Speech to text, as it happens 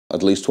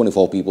At least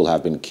 24 people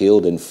have been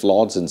killed in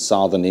floods in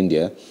southern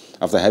India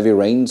after heavy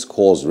rains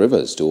caused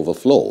rivers to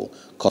overflow,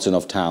 cutting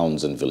off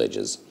towns and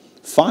villages.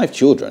 5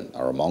 children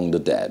are among the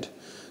dead.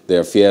 There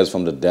are fears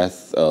from the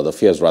death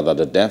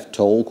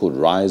toll could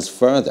rise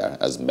further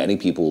as many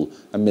people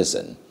are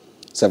missing.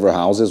 Several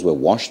houses were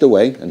washed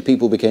away and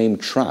people became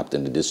trapped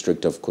in the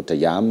district of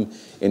Kottayam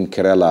in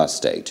Kerala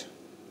state.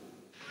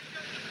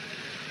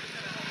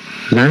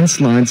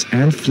 Landslides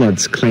and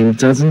floods claimed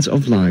dozens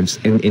of lives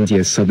in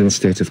India's southern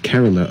state of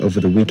Kerala over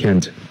the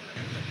weekend.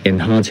 In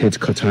hard-hit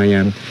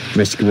Kottayam,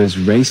 rescuers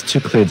raced to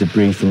clear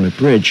debris from a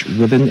bridge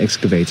with an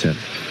excavator.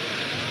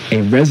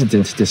 A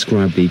resident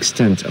described the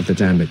extent of the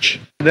damage.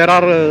 There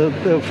are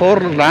 4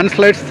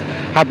 landslides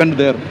happened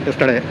there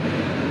yesterday.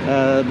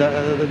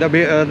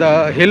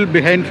 The hill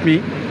behind me,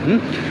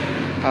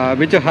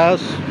 which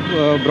has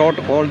brought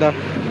all the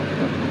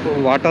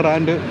water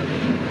and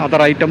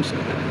other items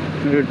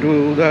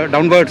to the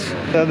downwards.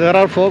 There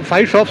are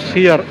 5 shops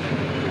here.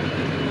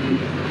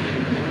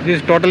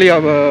 This is totally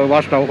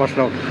washed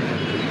out.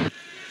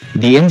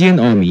 The Indian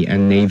Army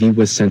and Navy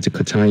was sent to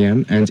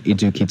Kottayam and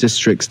Idukki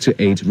districts to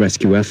aid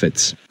rescue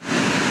efforts.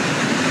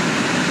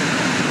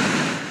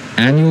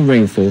 Annual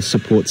rainfall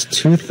supports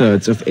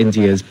 2/3 of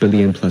India's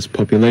billion-plus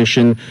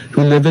population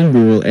who live in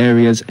rural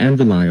areas and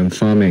rely on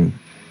farming.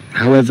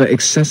 However,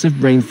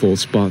 excessive rainfall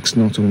sparks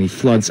not only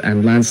floods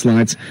and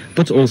landslides,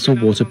 but also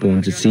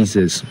waterborne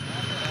diseases.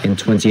 In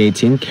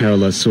 2018,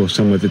 Kerala saw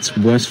some of its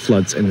worst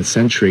floods in a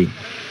century.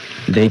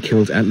 They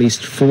killed at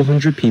least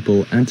 400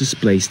 people and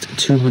displaced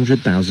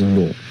 200,000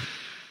 more.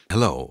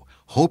 Hello,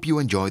 hope you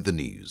enjoyed the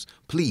news.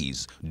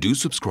 Please do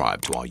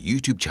subscribe to our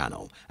YouTube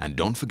channel and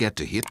don't forget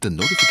to hit the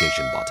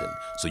notification button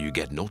so you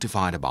get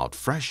notified about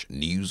fresh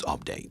news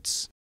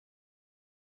updates.